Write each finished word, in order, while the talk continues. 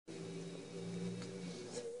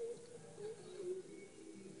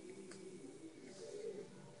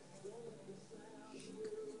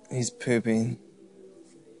He's pooping.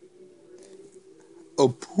 A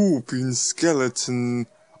pooping skeleton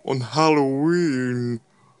on Halloween.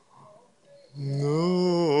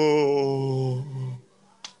 No.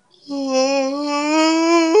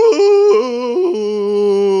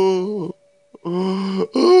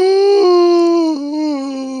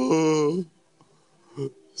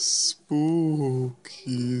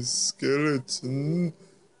 Spooky skeleton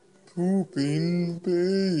pooping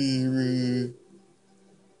baby.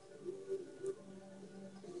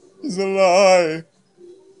 He's alive.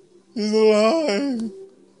 He's alive.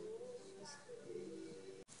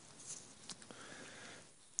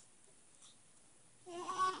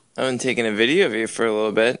 I've been taking a video of you for a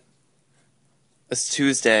little bit. It's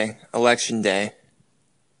Tuesday, election day.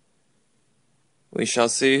 We shall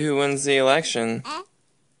see who wins the election.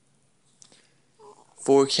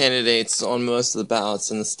 4 candidates on most of the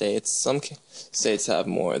ballots in the states. Some states have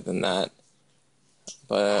more than that.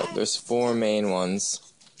 But there's 4 main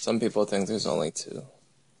ones. Some people think there's only 2.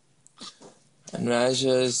 And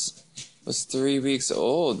Ryja was 3 weeks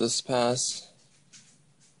old this past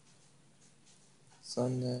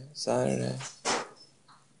Saturday.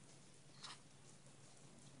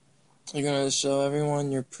 You're gonna show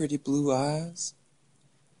everyone your pretty blue eyes?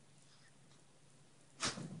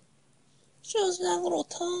 Shows that little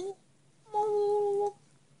tongue.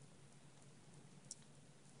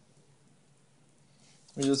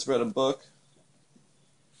 We just read a book.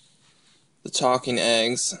 The Talking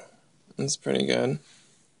Eggs. It's pretty good.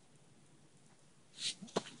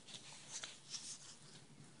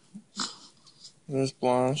 There's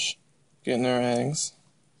Blanche getting her eggs.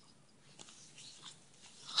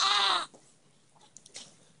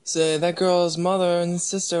 Say, that girl's mother and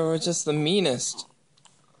sister were just the meanest.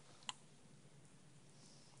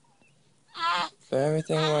 But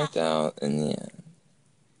everything worked out in the end.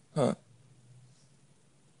 Huh.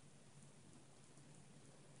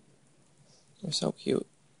 You're so cute.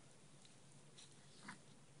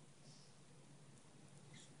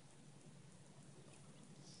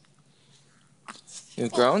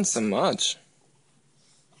 You've grown so much.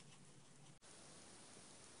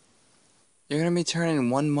 You're gonna be turning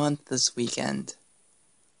 1 month this weekend.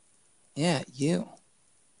 Yeah, you.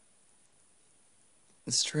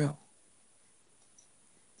 It's true.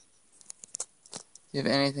 Do you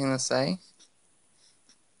have anything to say?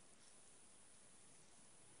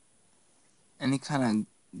 Any kind of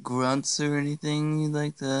grunts or anything you'd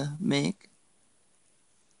like to make?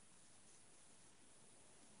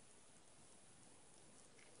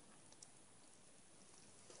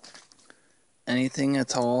 Anything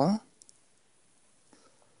at all?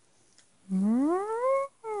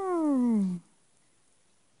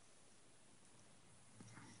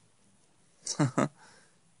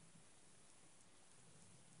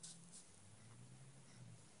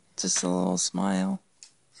 Just a little smile.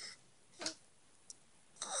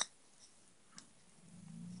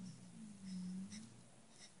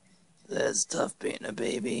 That's tough being a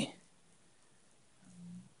baby.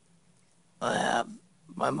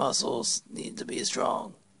 My muscles need to be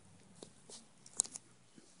strong.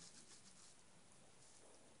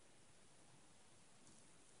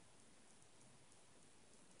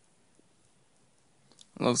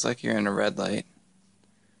 Looks like you're in a red light.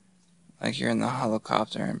 Like you're in the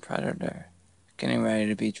helicopter in Predator, getting ready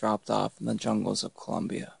to be dropped off in the jungles of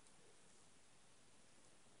Colombia.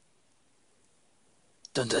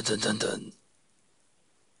 Dun dun dun dun dun.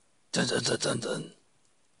 Dun dun dun dun dun.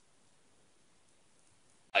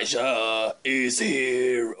 Ryja is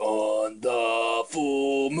here on the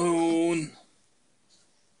full moon.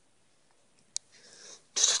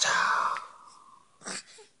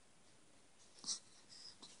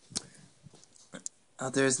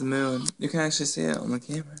 Out there's the moon. You can actually see it on the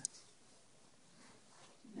camera.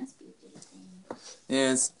 Must be a big thing.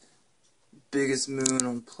 Yeah, it's the biggest moon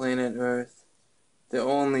on planet Earth. The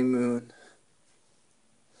only moon.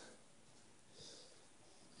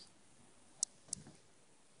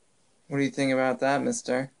 What do you think about that,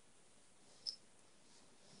 mister?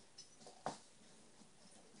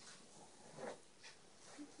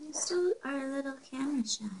 You still are a little camera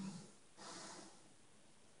shy.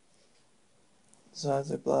 His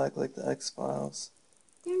eyes are black like the X-Files.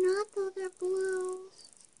 They're not though, they're blue.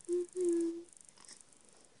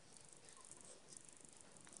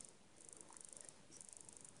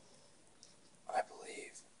 I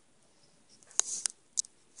believe.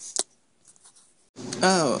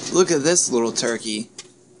 Oh, look at this little turkey.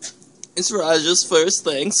 It's Ryja's first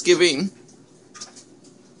Thanksgiving.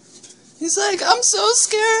 He's like, I'm so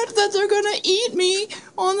scared that they're gonna eat me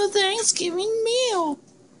on the Thanksgiving meal.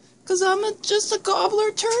 'Cause I'm just a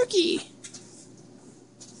gobbler turkey.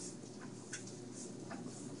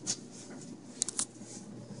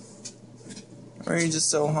 Or are you just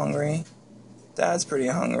so hungry? Dad's pretty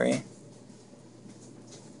hungry.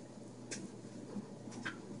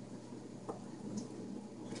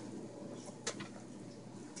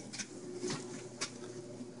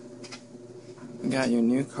 You got your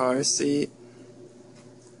new car seat.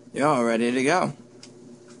 You're all ready to go.